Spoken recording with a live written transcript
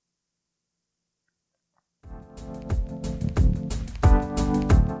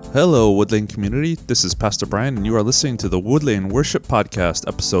Hello, Woodlane community. This is Pastor Brian, and you are listening to the Woodlane Worship Podcast,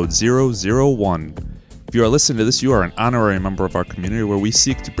 episode 001. If you are listening to this, you are an honorary member of our community where we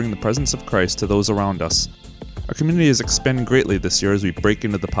seek to bring the presence of Christ to those around us. Our community is expanding greatly this year as we break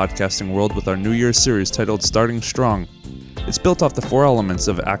into the podcasting world with our New Year's series titled Starting Strong. It's built off the four elements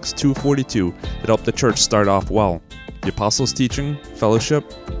of Acts 2:42 that help the church start off well: the apostles' teaching, fellowship,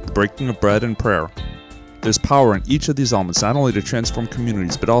 the breaking of bread, and prayer. There's power in each of these elements not only to transform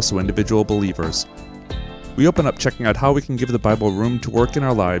communities but also individual believers. We open up checking out how we can give the Bible room to work in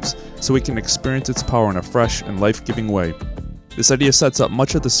our lives so we can experience its power in a fresh and life-giving way. This idea sets up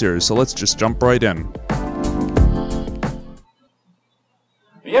much of the series, so let's just jump right in.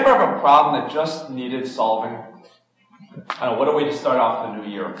 You ever have a problem that just needed solving? I don't know, what a way to start off the new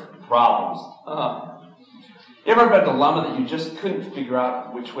year. Problems. You ever have a dilemma that you just couldn't figure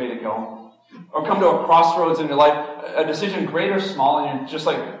out which way to go? Or come to a crossroads in your life, a decision great or small, and you're just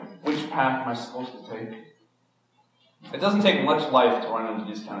like, which path am I supposed to take? It doesn't take much life to run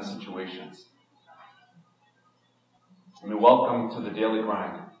into these kind of situations. Welcome to the daily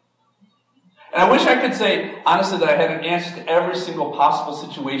grind. And I wish I could say, honestly, that I had an answer to every single possible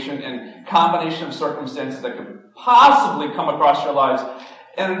situation and combination of circumstances that could possibly come across your lives.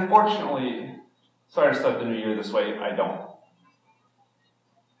 And unfortunately, sorry to start the new year this way, I don't.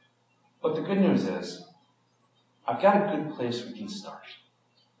 But the good news is, I've got a good place we can start.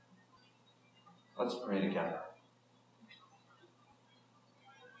 Let's pray together.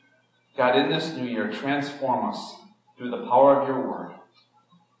 God, in this new year, transform us through the power of your word.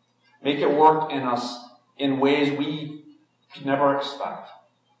 Make it work in us in ways we could never expect.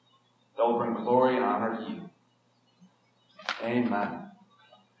 That will bring glory and honor to you. Amen.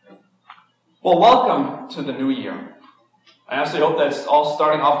 Well, welcome to the new year. I honestly hope that's all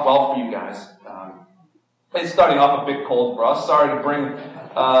starting off well for you guys. It's starting off a bit cold for us. Sorry to bring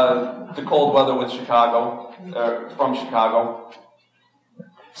the cold weather with from Chicago.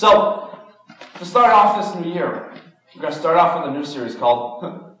 So, to start off this new year, we're going to start off with a new series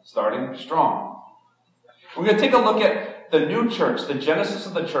called Starting Strong. We're going to take a look at the new church, the genesis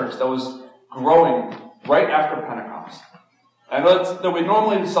of the church that was growing right after Pentecost. I know that we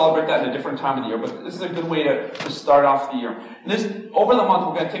normally celebrate that in a different time of the year, but this is a good way to start off the year. Over the month,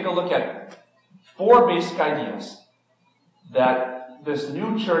 we're going to take a look at four basic ideas that this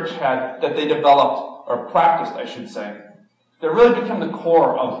new church had, that they developed, or practiced, I should say, that really become the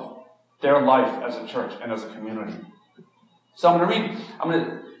core of their life as a church and as a community. So I'm going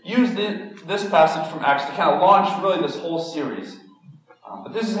to use this passage from Acts to kind of launch really this whole series.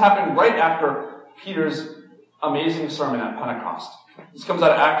 But this is happening right after Peter's amazing sermon at Pentecost. This comes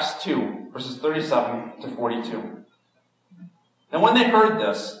out of Acts 2, verses 37 to 42. And when they heard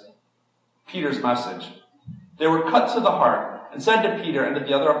this, Peter's message, they were cut to the heart and said to Peter and to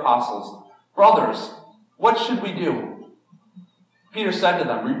the other apostles, "Brothers, what should we do?" Peter said to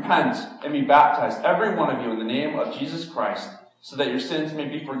them, "Repent and be baptized, every one of you, in the name of Jesus Christ, so that your sins may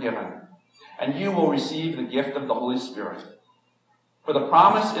be forgiven, and you will receive the gift of the Holy Spirit. For the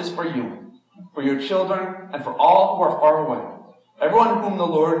promise is for you, for your children, and for all who are far away, everyone whom the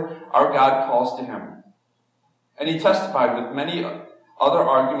Lord our God calls to him." And he testified with many other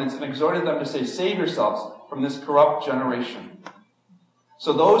arguments and exhorted them to say, "Save yourselves from this corrupt generation."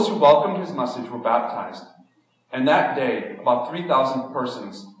 So those who welcomed his message were baptized, and that day about 3,000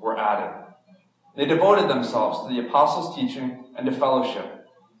 persons were added. They devoted themselves to the apostles' teaching and to fellowship,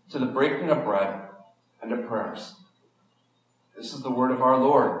 to the breaking of bread and to prayers. This is the word of our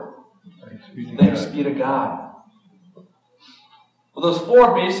Lord. Thanks be to God. Well, those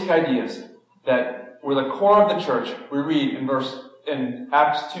four basic ideas that were the core of the church, we read in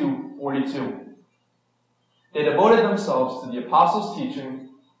Acts 2:42. They devoted themselves to the apostles' teaching,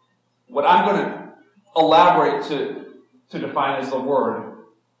 what I'm going to elaborate to define as the word,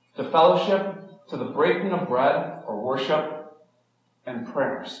 to fellowship, to the breaking of bread or worship, and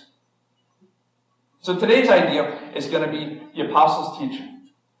prayers. So today's idea is going to be the apostles' teaching,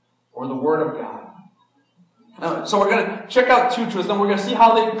 or the Word of God. So we're going to check out two truths, and we're going to see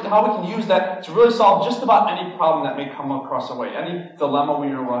how we can use that to really solve just about any problem that may come across our way, any dilemma we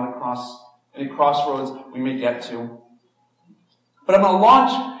may run across, any crossroads we may get to. But I'm going to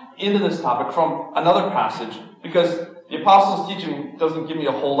launch into this topic from another passage, because the apostles' teaching doesn't give me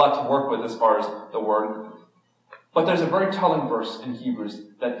a whole lot to work with as far as the Word. But there's a very telling verse in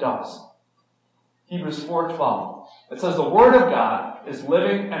Hebrews that does. Hebrews 4:12. It says, "The Word of God is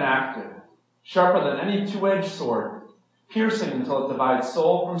living and active, sharper than any two-edged sword, piercing until it divides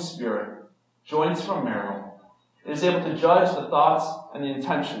soul from spirit, joints from marrow. It is able to judge the thoughts and the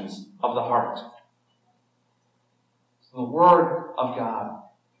intentions of the heart." So the Word of God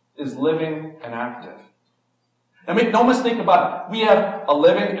is living and active. Now make no mistake about it. We have a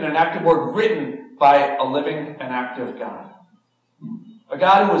living and an active word written by a living and active God. A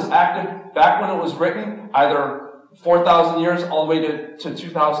God who was active back when it was written, either 4,000 years all the way to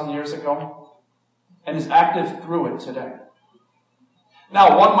 2,000 years ago, and is active through it today.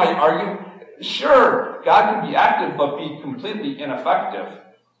 Now, one might argue, sure, God can be active but be completely ineffective.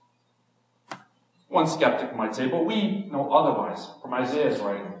 One skeptic might say, but we know otherwise from Isaiah's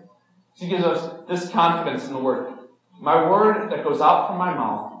writing. He gives us this confidence in the word. My word that goes out from my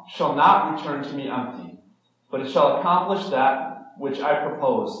mouth shall not return to me empty, but it shall accomplish that which I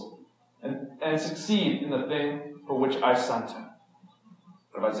propose, and succeed in the thing for which I sent it.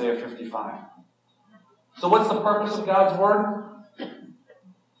 Of Isaiah 55. So what's the purpose of God's word?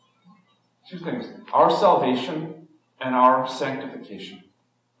 Two things. Our salvation and our sanctification.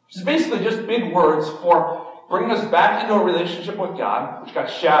 Which is basically just big words for bringing us back into a relationship with God, which got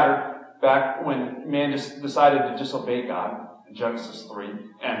shattered back when man just decided to disobey God in Genesis 3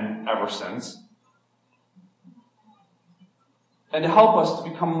 and ever since. And to help us to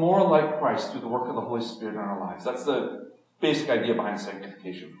become more like Christ through the work of the Holy Spirit in our lives. That's the basic idea behind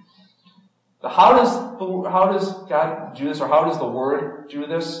sanctification. How does God do this, or how does the Word do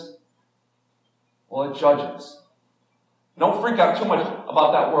this? Well, it judges. Don't freak out too much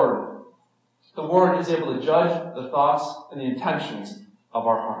about that word. The Word is able to judge the thoughts and the intentions of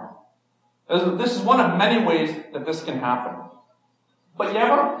our heart. This is one of many ways that this can happen. But you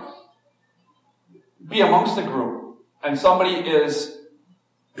ever be amongst a group and somebody is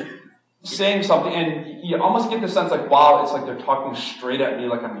saying something and you almost get the sense like, wow, it's like they're talking straight at me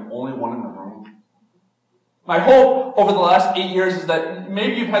like I'm the only one in the room. My hope over the last 8 years is that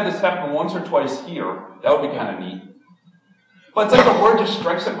maybe you've had this happen once or twice here. That would be kind of neat. But it's like the word just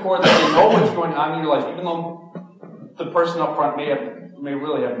strikes a chord that you know what's going on in your life, even though the person up front may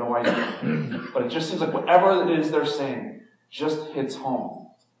really have no idea. But it just seems like whatever it is they're saying just hits home.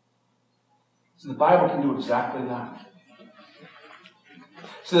 So the Bible can do exactly that.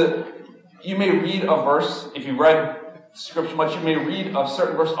 So you may read a verse, if you read Scripture much, you may read a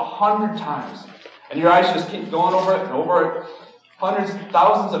certain verse 100 times. And your eyes just keep going over it and over it, hundreds,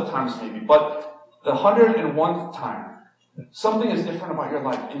 thousands of times maybe. But the 101th time, something is different about your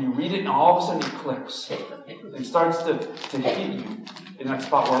life. And you read it and all of a sudden it clicks. It starts to hit you in that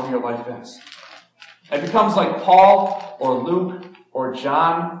spot wherever your life is. It becomes like Paul or Luke or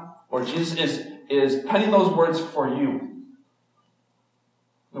John or Jesus is penning those words for you.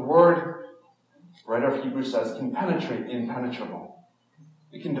 The word, writer of Hebrews says, can penetrate the impenetrable.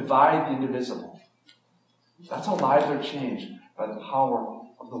 It can divide the indivisible. That's how lives are changed, by the power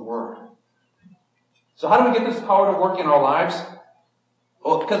of the word. So how do we get this power to work in our lives?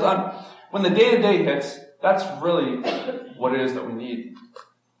 Well, because when the day-to-day hits, that's really what it is that we need.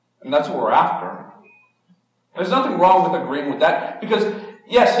 And that's what we're after. There's nothing wrong with agreeing with that, because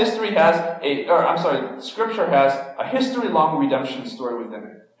yes, Scripture has a history-long redemption story within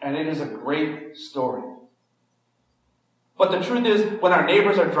it. And it is a great story. But the truth is, when our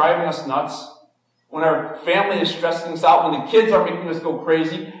neighbors are driving us nuts, when our family is stressing us out, when the kids are making us go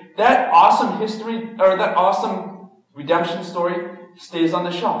crazy, that awesome history, or that awesome redemption story stays on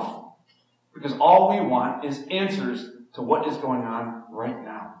the shelf. Because all we want is answers to what is going on right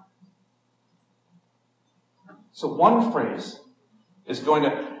now. So one phrase is going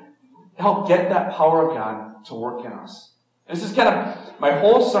to help get that power of God to work in us. This is kind of my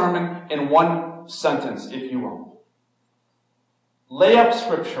whole sermon in one sentence, if you will. Lay up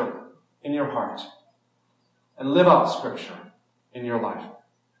Scripture in your heart and live out Scripture in your life.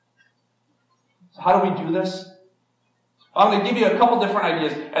 So how do we do this? I'm going to give you a couple different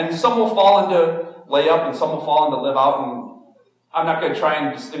ideas, and some will fall into lay up and some will fall into live out, and I'm not going to try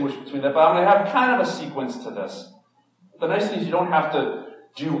and distinguish between that, but I'm going to have kind of a sequence to this. The nice thing is you don't have to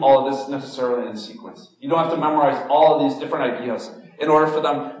do all of this necessarily in sequence. You don't have to memorize all of these different ideas in order for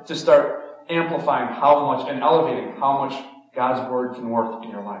them to start amplifying how much and elevating how much God's Word can work in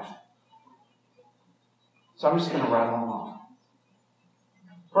your life. So I'm just going to rattle them off.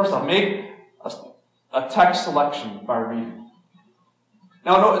 First, I'll make a text selection by reading.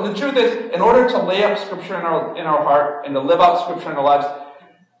 Now, the truth is, in order to lay up Scripture in our heart and to live out Scripture in our lives,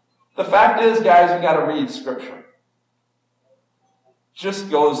 the fact is, guys, we've got to read Scripture.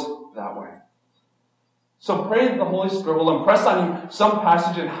 Just goes that way. So pray that the Holy Spirit will impress on you some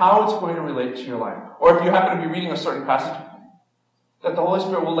passage and how it's going to relate to your life. Or if you happen to be reading a certain passage, that the Holy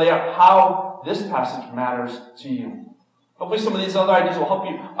Spirit will lay out how this passage matters to you. Hopefully some of these other ideas will help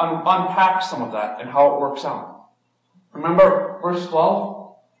you unpack some of that and how it works out. Remember verse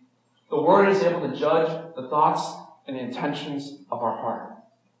 12? The Word is able to judge the thoughts and the intentions of our heart.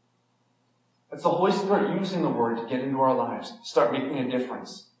 It's the Holy Spirit using the Word to get into our lives, start making a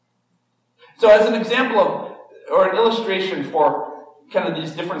difference. So as an example of, or an illustration for kind of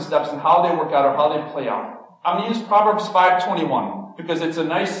these different steps and how they work out or how they play out, I'm going to use Proverbs 5:21 because it's a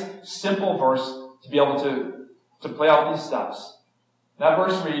nice, simple verse to be able to play out these steps. That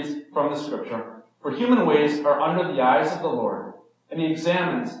verse reads from the scripture, "For human ways are under the eyes of the Lord, and He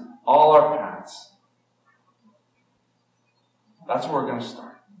examines all our paths." That's where we're going to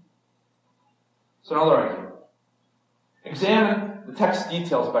start. So another idea. Examine the text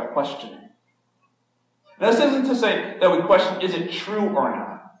details by questioning. Now, this isn't to say that we question, is it true or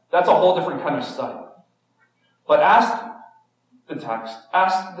not? That's a whole different kind of study. But ask the text,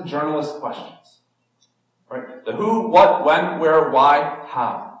 ask the journalist questions. Right? The who, what, when, where, why,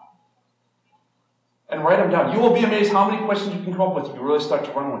 how. And write them down. You will be amazed how many questions you can come up with if you really start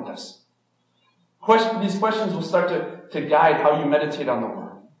to run with this. These questions will start to guide how you meditate on the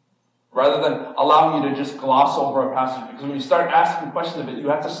Word, rather than allowing you to just gloss over a passage. Because when you start asking questions of it, you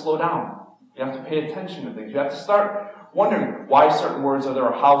have to slow down. You have to pay attention to things. You have to start wondering why certain words are there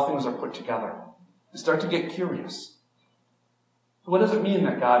or how things are put together. You start to get curious. So what does it mean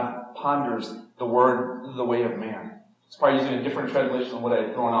that God ponders the Word the way of man? It's probably using a different translation than what I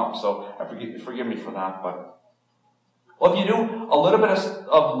had thrown up, so forgive me for that. But well, if you do a little bit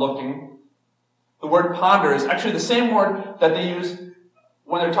of looking, the word ponder is actually the same word that they use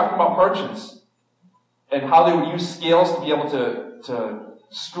when they're talking about merchants and how they would use scales to be able to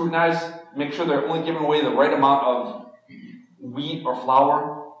scrutinize, make sure they're only giving away the right amount of wheat or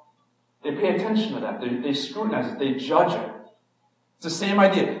flour. They pay attention to that. They scrutinize it. They judge it. It's the same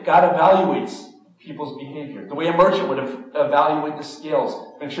idea. God evaluates people's behavior. The way a merchant would evaluate the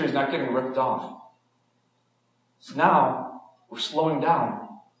scales, make sure he's not getting ripped off. So now, we're slowing down.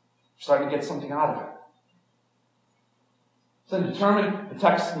 We're starting to get something out of it. So determine the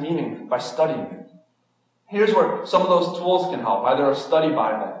text's meaning by studying it. Here's where some of those tools can help, either a study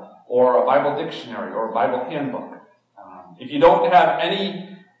Bible or a Bible dictionary or a Bible handbook. If you don't have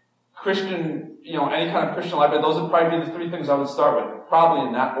any Christian, any kind of Christian library, those would probably be the three things I would start with, probably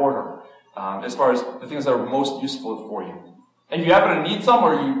in that order, as far as the things that are most useful for you. And if you happen to need some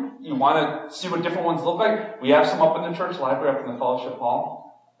or you want to see what different ones look like, we have some up in the church library, up in the fellowship hall.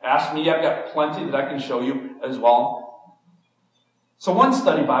 Ask me, I've got plenty that I can show you as well. So one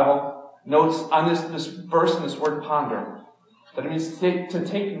study Bible notes on this verse and this word ponder that it means to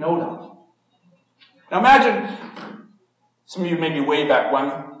take note of. Now imagine, some of you maybe way back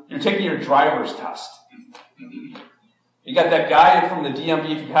when, you're taking your driver's test. You got that guy from the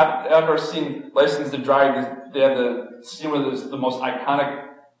DMV, if you haven't ever seen License to Drive, they have the scene where there's the most iconic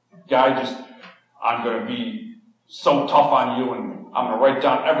guy just, I'm going to be so tough on you and I'm going to write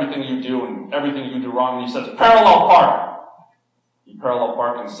down everything you do and everything you do wrong. And he says, parallel park. You parallel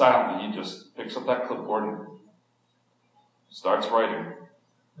park and silently he just picks up that clipboard and starts writing.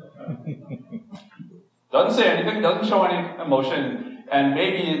 Doesn't say anything, doesn't show any emotion. And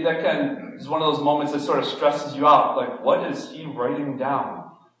maybe that is one of those moments that sort of stresses you out. Like, what is he writing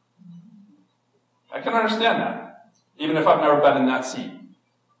down? I can understand that, even if I've never been in that seat.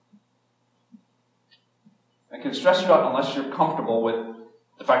 It can stress you out unless you're comfortable with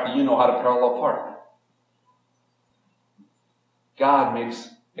the fact that you know how to parallel park. God makes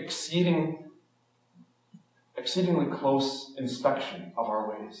exceedingly close inspection of our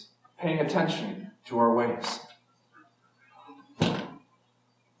ways, paying attention to our ways.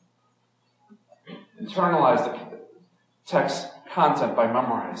 Internalize the text content by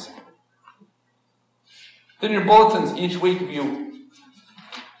memorizing. Then your bulletins each week, if you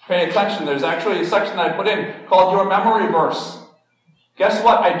pay attention, there's actually a section that I put in called Your Memory Verse. Guess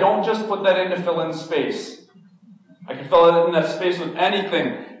what? I don't just put that in to fill in space. I can fill it in that space with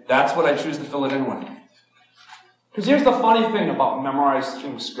anything. That's what I choose to fill it in with. Because here's the funny thing about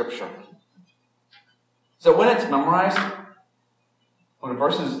memorizing Scripture. So when it's memorized, when a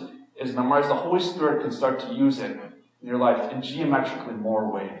verse is memorized, the Holy Spirit can start to use it in your life in geometrically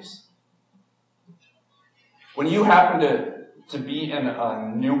more ways. When you happen to be in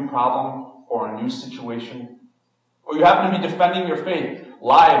a new problem or a new situation, or you happen to be defending your faith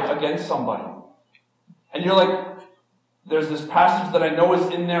live against somebody, and you're like, there's this passage that I know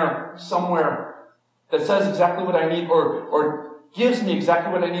is in there somewhere that says exactly what I need or gives me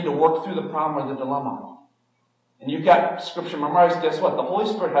exactly what I need to work through the problem or the dilemma. And you've got Scripture memorized, guess what? The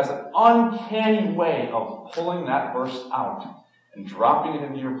Holy Spirit has an uncanny way of pulling that verse out and dropping it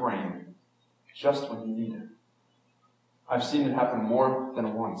into your brain just when you need it. I've seen it happen more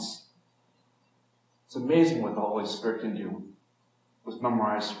than once. It's amazing what the Holy Spirit can do with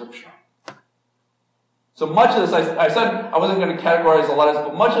memorized Scripture. So much of this, I said I wasn't going to categorize the letters,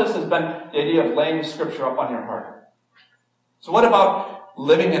 but much of this has been the idea of laying Scripture up on your heart. So what about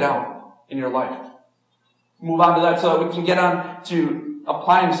living it out in your life? Move on to that so that we can get on to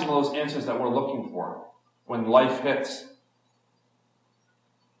applying some of those answers that we're looking for when life hits.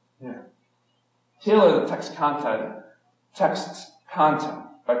 Yeah. Tailor the text's content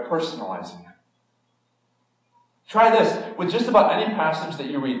by personalizing it. Try this with just about any passage that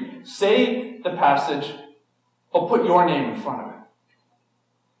you read. Say the passage, but put your name in front of it,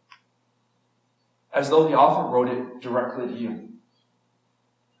 as though the author wrote it directly to you.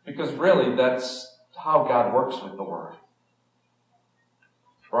 Because really, that's how God works with the Word.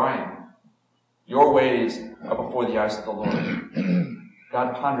 Brian, your ways are before the eyes of the Lord.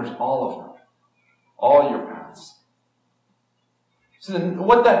 God ponders all of them, all your paths. So then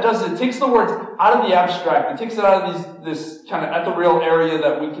what that does is it takes the words out of the abstract. It takes it out of this kind of ethereal area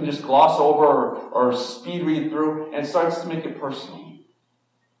that we can just gloss over or speed read through, and starts to make it personal.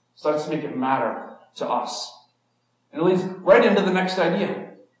 Starts to make it matter to us. And it leads right into the next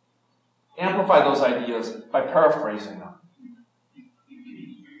idea. Amplify those ideas by paraphrasing them.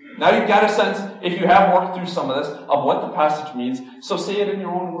 Now you've got a sense, if you have worked through some of this, of what the passage means, so say it in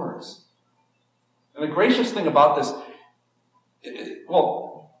your own words. And the gracious thing about this,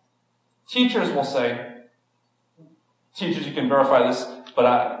 teachers will say, teachers, you can verify this, but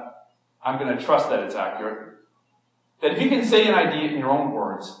I'm going to trust that it's accurate, that if you can say an idea in your own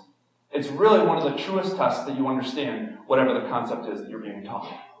words, it's really one of the truest tests that you understand whatever the concept is that you're being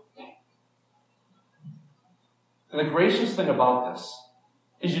taught. And the gracious thing about this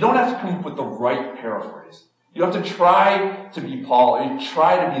is you don't have to come up with the right paraphrase. You don't have to try to be Paul, or you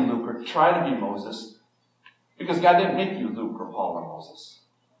try to be Luke, or try to be Moses, because God didn't make you Luke or Paul or Moses.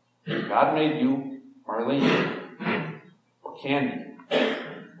 God made you Marlene, or Candy,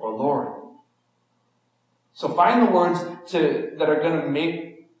 or Lord. So find the words that are going to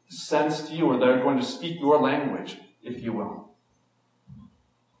make sense to you, or that are going to speak your language, if you will.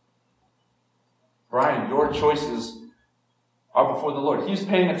 Brian, your choices are before the Lord. He's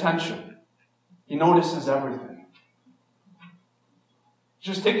paying attention. He notices everything.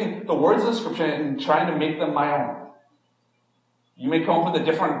 Just taking the words of the Scripture and trying to make them my own. You may come up with a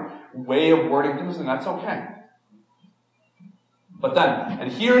different way of wording things, and that's okay. But then,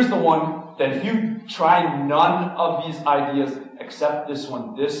 and here's the one that if you try none of these ideas except this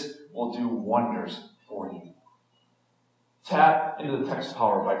one, this will do wonders for you. Tap into the text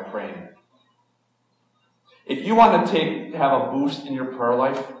power by praying. If you want to have a boost in your prayer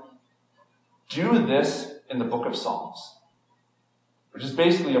life, do this in the book of Psalms, which is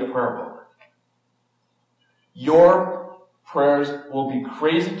basically a prayer book. Your prayers will be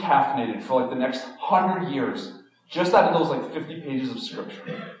crazy caffeinated for the next 100 years, just out of those 50 pages of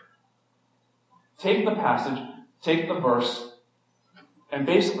Scripture. Take the passage, take the verse, and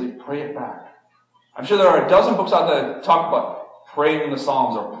basically pray it back. I'm sure there are a dozen books out there that talk about praying the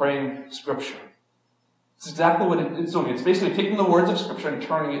Psalms or praying Scripture. It's exactly what it's doing. It's basically taking the words of Scripture and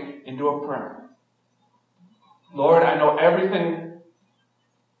turning it into a prayer. Lord, I know everything.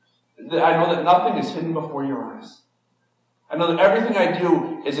 I know that nothing is hidden before your eyes. I know that everything I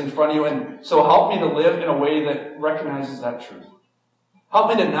do is in front of you, and so help me to live in a way that recognizes that truth. Help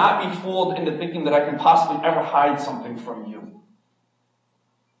me to not be fooled into thinking that I can possibly ever hide something from you.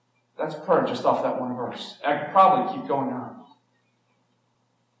 That's prayer just off that one verse. I could probably keep going on.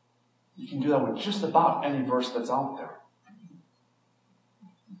 You can do that with just about any verse that's out there.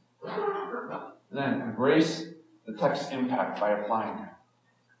 Then embrace the text's impact by applying it.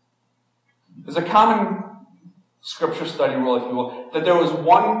 There's a common Scripture study rule, if you will, that there was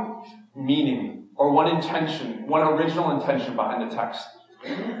one meaning or one intention, one original intention behind the text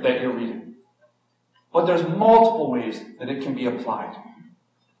that you're reading. But there's multiple ways that it can be applied.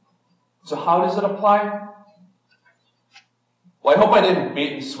 So how does it apply? Well, I hope I didn't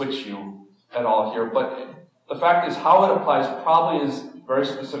bait and switch you at all here, but the fact is how it applies probably is very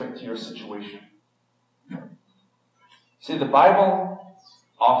specific to your situation. See, the Bible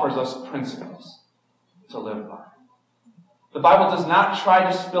offers us principles to live by. The Bible does not try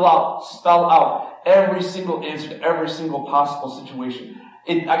to spell out every single answer to every single possible situation.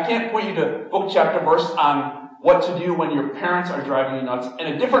 I can't point you to book, chapter, verse on what to do when your parents are driving you nuts,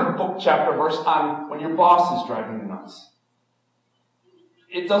 and a different book, chapter, verse on when your boss is driving you nuts.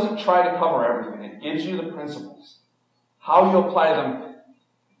 It doesn't try to cover everything. It gives you the principles. How you apply them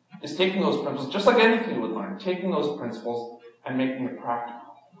is taking those principles, just like anything you would learn, taking those principles and making it practical.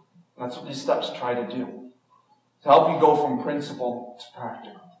 And that's what these steps try to do, to help you go from principle to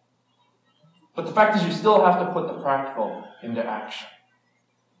practical. But the fact is you still have to put the practical into action.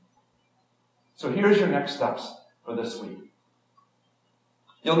 So here's your next steps for this week.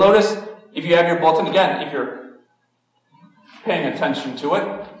 You'll notice, if you have your bulletin, again, if you're paying attention to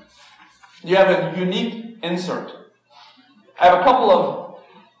it, you have a unique insert. I have a couple of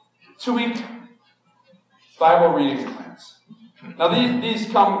 2-week Bible reading plans. Now these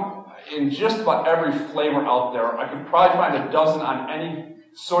come in just about every flavor out there. I could probably find a dozen on any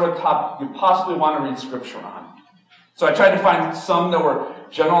sort of topic you possibly want to read scripture on. So I tried to find some that were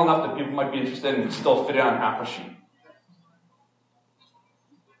general enough that people might be interested in and still fit in on half a sheet.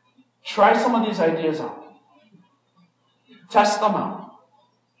 Try some of these ideas out. Test them out.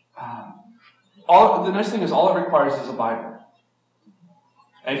 The nice thing is all it requires is a Bible.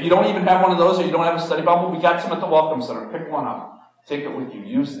 And if you don't even have one of those or you don't have a study Bible, we got some at the Welcome Center. Pick one up. Take it with you.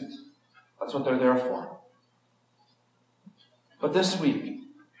 Use it. That's what they're there for. But this week,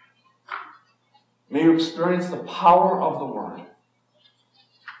 may you experience the power of the Word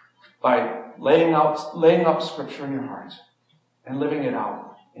by laying up Scripture in your heart and living it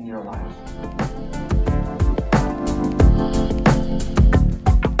out in your life.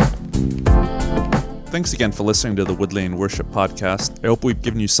 Thanks again for listening to the Wood Lane Worship Podcast. I hope we've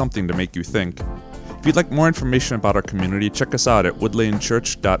given you something to make you think. If you'd like more information about our community, check us out at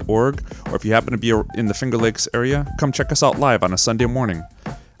woodlanechurch.org, or if you happen to be in the Finger Lakes area, come check us out live on a Sunday morning.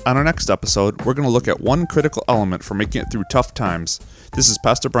 On our next episode, we're going to look at one critical element for making it through tough times. This is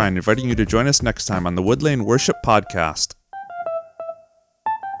Pastor Brian inviting you to join us next time on the Wood Lane Worship Podcast.